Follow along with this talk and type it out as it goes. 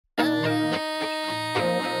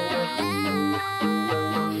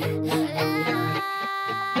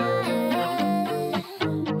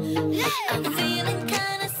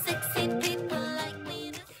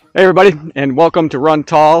Hey everybody, and welcome to Run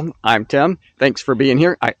Tall. I'm Tim. Thanks for being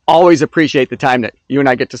here. I always appreciate the time that you and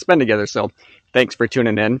I get to spend together, so thanks for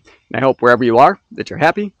tuning in. And I hope wherever you are that you're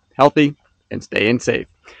happy, healthy, and staying safe.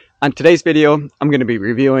 On today's video, I'm going to be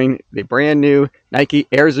reviewing the brand new Nike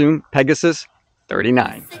Air Zoom Pegasus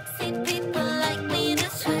 39.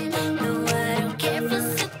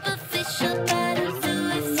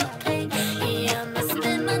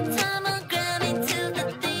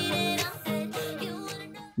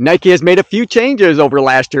 Nike has made a few changes over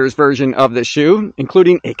last year's version of the shoe,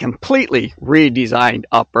 including a completely redesigned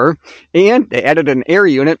upper, and they added an air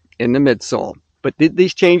unit in the midsole. But did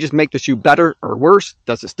these changes make the shoe better or worse?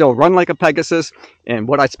 Does it still run like a Pegasus? And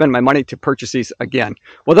would I spend my money to purchase these again?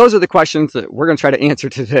 Well, those are the questions that we're going to try to answer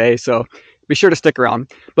today, so be sure to stick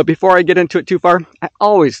around. But before I get into it too far, I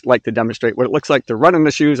always like to demonstrate what it looks like to run in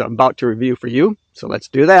the shoes I'm about to review for you. So let's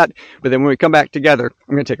do that. But then when we come back together,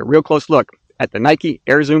 I'm going to take a real close look at the Nike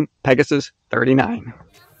Air Zoom Pegasus 39.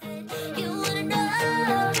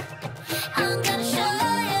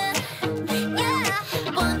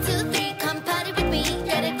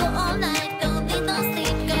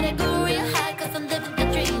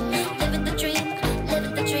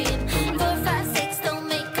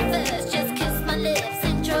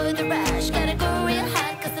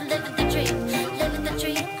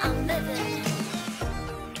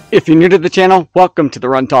 If you're new to the channel, welcome to the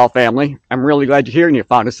Run Tall family. I'm really glad you're here and you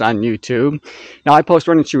found us on YouTube. Now, I post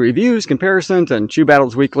running shoe reviews, comparisons, and shoe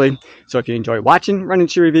battles weekly. So if you enjoy watching running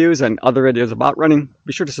shoe reviews and other videos about running,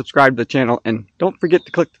 be sure to subscribe to the channel and don't forget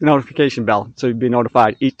to click the notification bell so you'll be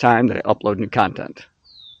notified each time that I upload new content.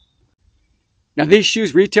 Now, these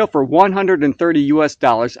shoes retail for $130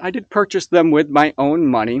 US. I did purchase them with my own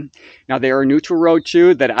money. Now, they are a neutral road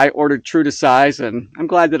shoe that I ordered true to size, and I'm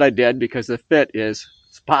glad that I did because the fit is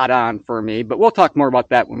spot on for me, but we'll talk more about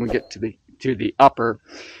that when we get to the upper.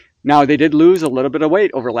 Now, they did lose a little bit of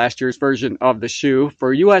weight over last year's version of the shoe.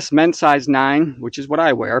 For US men's size 9, which is what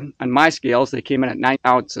I wear, on my scales, they came in at 9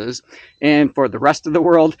 ounces. And for the rest of the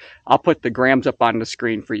world, I'll put the grams up on the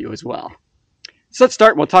screen for you as well. So let's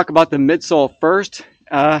start. We'll talk about the midsole first.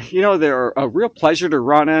 They're a real pleasure to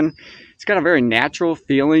run in. It's got a very natural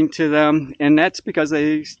feeling to them, and that's because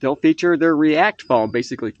they still feature their React foam,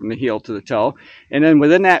 basically from the heel to the toe. And then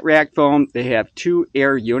within that React foam, they have 2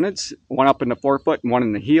 air units, one up in the forefoot and one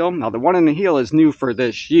in the heel. Now, the one in the heel is new for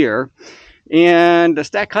this year. And the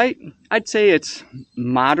stack height, I'd say it's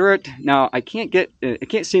moderate. Now, I can't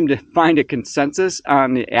seem to find a consensus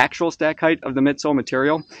on the actual stack height of the midsole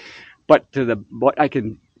material, but what I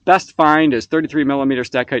can best find is 33 millimeter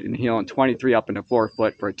stack height in the heel and 23 up in the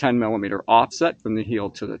forefoot for a 10 millimeter offset from the heel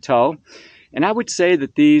to the toe. And I would say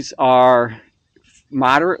that these are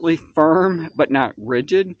moderately firm, but not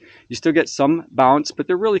rigid. You still get some bounce, but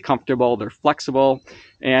they're really comfortable. They're flexible,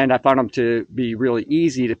 and I found them to be really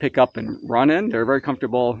easy to pick up and run in. They're a very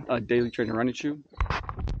comfortable daily training running shoe.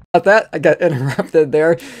 About that, I got interrupted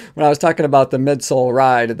there when I was talking about the midsole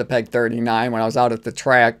ride at the Peg 39 when I was out at the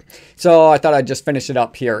track. So I thought I'd just finish it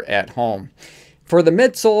up here at home. For the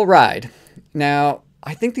midsole ride, now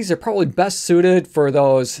I think these are probably best suited for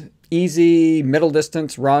those easy middle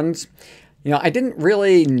distance runs. You know, I didn't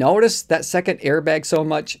really notice that second airbag so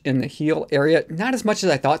much in the heel area, not as much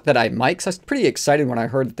as I thought that I might. So I was pretty excited when I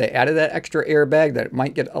heard that they added that extra airbag, that it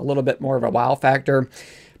might get a little bit more of a wow factor.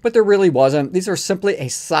 But there really wasn't. These are simply a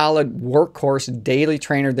solid workhorse daily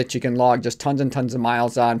trainer that you can log just tons and tons of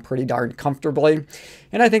miles on pretty darn comfortably.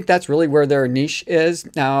 And I think that's really where their niche is.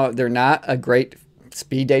 Now, they're not a great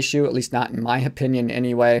speed day shoe, at least not in my opinion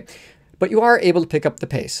anyway. But you are able to pick up the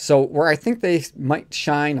pace. So where I think they might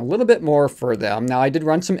shine a little bit more for them. Now, I did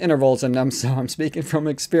run some intervals in them, so I'm speaking from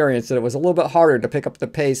experience that it was a little bit harder to pick up the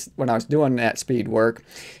pace when I was doing that speed work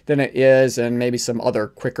than it is in maybe some other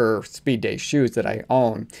quicker speed day shoes that I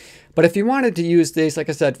own. But if you wanted to use these, like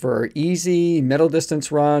I said, for easy middle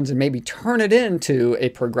distance runs and maybe turn it into a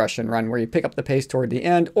progression run where you pick up the pace toward the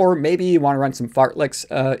end, or maybe you want to run some fartleks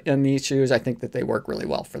in these shoes, I think that they work really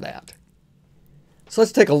well for that. So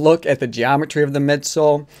let's take a look at the geometry of the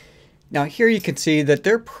midsole. Now here you can see that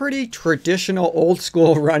they're pretty traditional old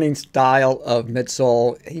school running style of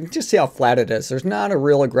midsole. You can just see how flat it is. There's not a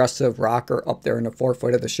real aggressive rocker up there in the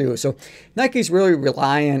forefoot of the shoe. So Nike's really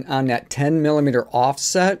relying on that 10 millimeter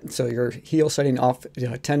offset. So your heel setting off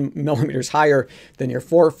 10 millimeters higher than your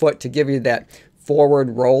forefoot to give you that forward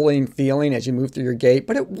rolling feeling as you move through your gait,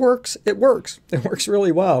 but it works. It works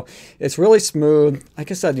really well. It's really smooth.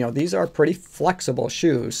 Like I said, these are pretty flexible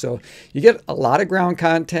shoes, so you get a lot of ground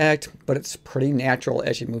contact, but it's pretty natural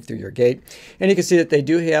as you move through your gait. And you can see that they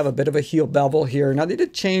do have a bit of a heel bevel here. Now they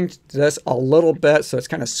did change this a little bit, so it's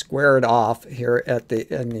kind of squared off here at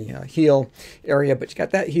the heel area, but you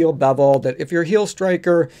got that heel bevel that if you're a heel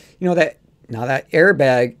striker, now that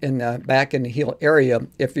airbag in the back in the heel area,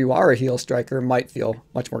 if you are a heel striker, might feel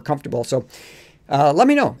much more comfortable. So let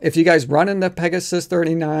me know if you guys run in the Pegasus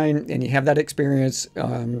 39 and you have that experience,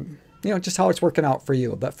 just how it's working out for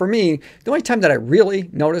you. But for me, the only time that I really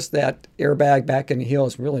noticed that airbag back in the heel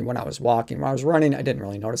is really when I was walking. When I was running, I didn't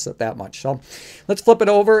really notice it that much. So let's flip it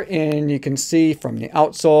over and you can see from the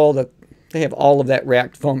outsole that they have all of that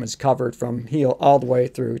react foam is covered from heel all the way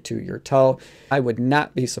through to your toe. I would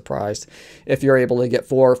not be surprised if you're able to get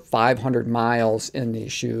 400 or 500 miles in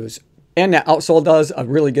these shoes. And that outsole does a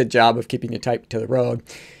really good job of keeping you tight to the road.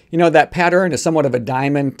 That pattern is somewhat of a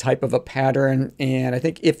diamond type of a pattern. And I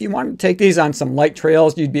think if you want to take these on some light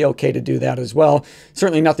trails, you'd be okay to do that as well.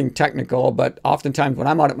 Certainly nothing technical, but oftentimes when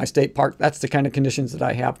I'm out at my state park, that's the kind of conditions that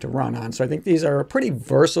I have to run on. So I think these are a pretty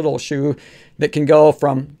versatile shoe that can go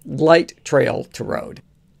from light trail to road.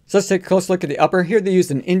 So let's take a close look at the upper. Here they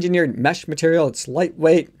used an engineered mesh material. It's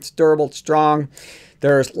lightweight, it's durable, it's strong.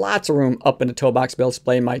 There's lots of room up in the toe box to be able to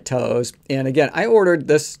display my toes. And again, I ordered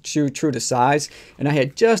this shoe true to size, and I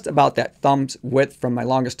had just about that thumb's width from my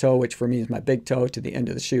longest toe, which for me is my big toe, to the end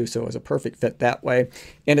of the shoe. So it was a perfect fit that way.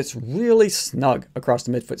 And it's really snug across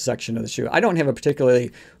the midfoot section of the shoe. I don't have a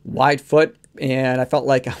particularly wide foot, and I felt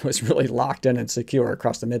like I was really locked in and secure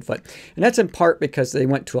across the midfoot. And that's in part because they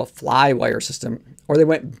went to a fly wire system, or they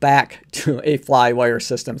went back to a fly wire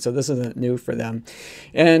system. So this isn't new for them.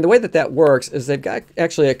 And the way that that works is they've got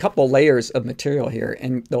actually a couple layers of material here.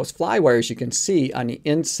 And those fly wires you can see on the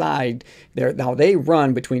inside there. Now they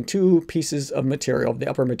run between two pieces of material, the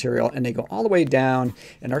upper material, and they go all the way down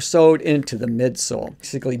and are sewed into the midsole.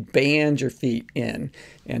 Basically band your feet in.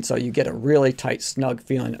 And so you get a really tight, snug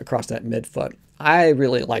feeling across that midfoot. I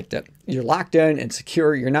really liked it. You're locked in and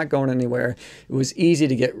secure. You're not going anywhere. It was easy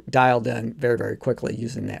to get dialed in very, very quickly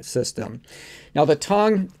using that system. Now the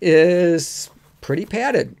tongue is pretty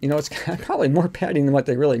padded. It's probably more padding than what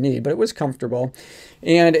they really need, but it was comfortable.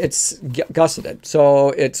 And it's gusseted. So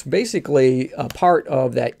it's basically a part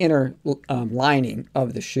of that inner lining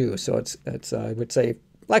of the shoe. So it's I would say,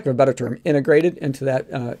 lack of a better term, integrated into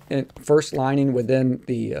that first lining within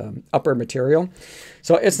the upper material.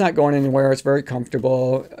 So it's not going anywhere. It's very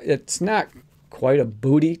comfortable. It's not quite a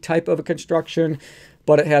booty type of a construction,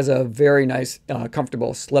 but it has a very nice,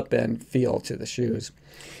 comfortable slip-in feel to the shoes.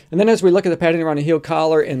 And then as we look at the padding around the heel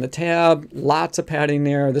collar and the tab, lots of padding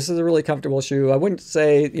there. This is a really comfortable shoe. I wouldn't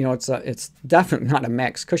say, it's definitely not a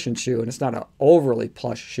max cushion shoe, and it's not an overly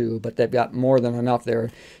plush shoe, but they've got more than enough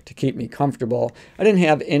there to keep me comfortable. I didn't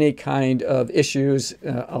have any kind of issues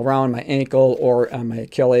around my ankle or on my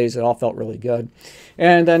Achilles. It all felt really good.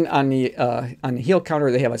 And then on the heel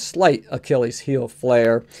counter, they have a slight Achilles heel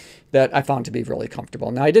flare that I found to be really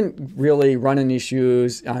comfortable. Now, I didn't really run in these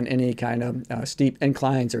shoes on any kind of steep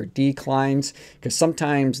inclines or declines, because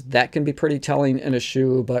sometimes that can be pretty telling in a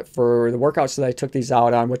shoe. But for the workouts that I took these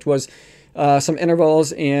out on, which was some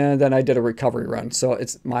intervals, and then I did a recovery run. So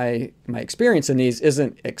it's my experience in these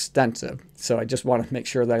isn't extensive. So I just want to make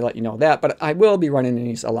sure that I let you know that. But I will be running in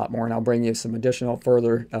these a lot more, and I'll bring you some additional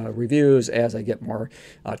further reviews as I get more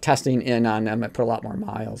testing in on them. I put a lot more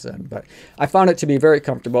miles in. But I found it to be very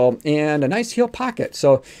comfortable and a nice heel pocket.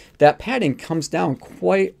 So that padding comes down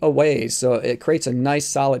quite a ways. So it creates a nice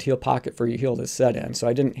solid heel pocket for your heel to set in. So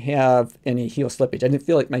I didn't have any heel slippage. I didn't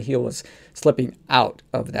feel like my heel was slipping out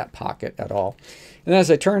of that pocket at all. And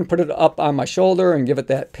as I turn, put it up on my shoulder and give it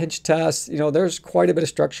that pinch test, there's quite a bit of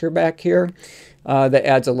structure back here that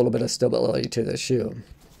adds a little bit of stability to the shoe.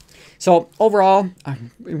 So overall,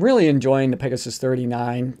 I'm really enjoying the Pegasus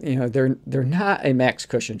 39. They're not a max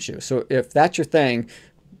cushion shoe. So if that's your thing,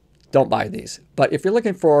 don't buy these. But if you're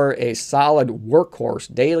looking for a solid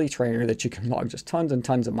workhorse daily trainer that you can log just tons and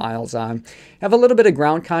tons of miles on, have a little bit of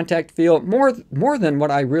ground contact feel, more than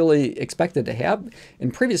what I really expected to have.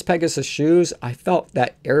 In previous Pegasus shoes, I felt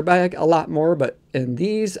that airbag a lot more, but in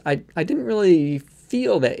these, I didn't really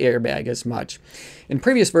feel that airbag as much. In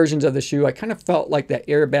previous versions of the shoe, I kind of felt like that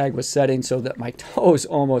airbag was setting so that my toes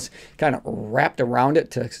almost kind of wrapped around it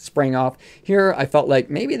to spring off. Here, I felt like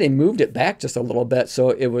maybe they moved it back just a little bit,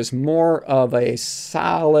 so it was more of a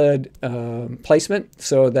solid placement,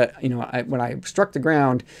 so that when I struck the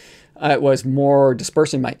ground, it was more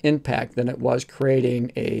dispersing my impact than it was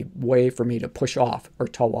creating a way for me to push off or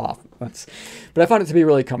toe off. But I found it to be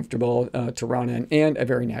really comfortable to run in and a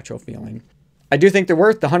very natural feeling. I do think they're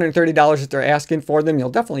worth the $130 that they're asking for them. You'll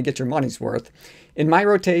definitely get your money's worth. In my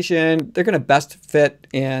rotation, they're going to best fit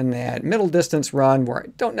in that middle distance run where I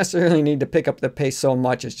don't necessarily need to pick up the pace so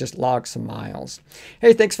much as just log some miles.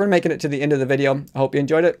 Hey, thanks for making it to the end of the video. I hope you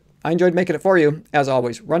enjoyed it. I enjoyed making it for you. As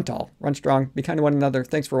always, run tall, run strong, be kind to one another.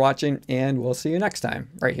 Thanks for watching, and we'll see you next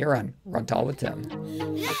time right here on Run Tall with Tim.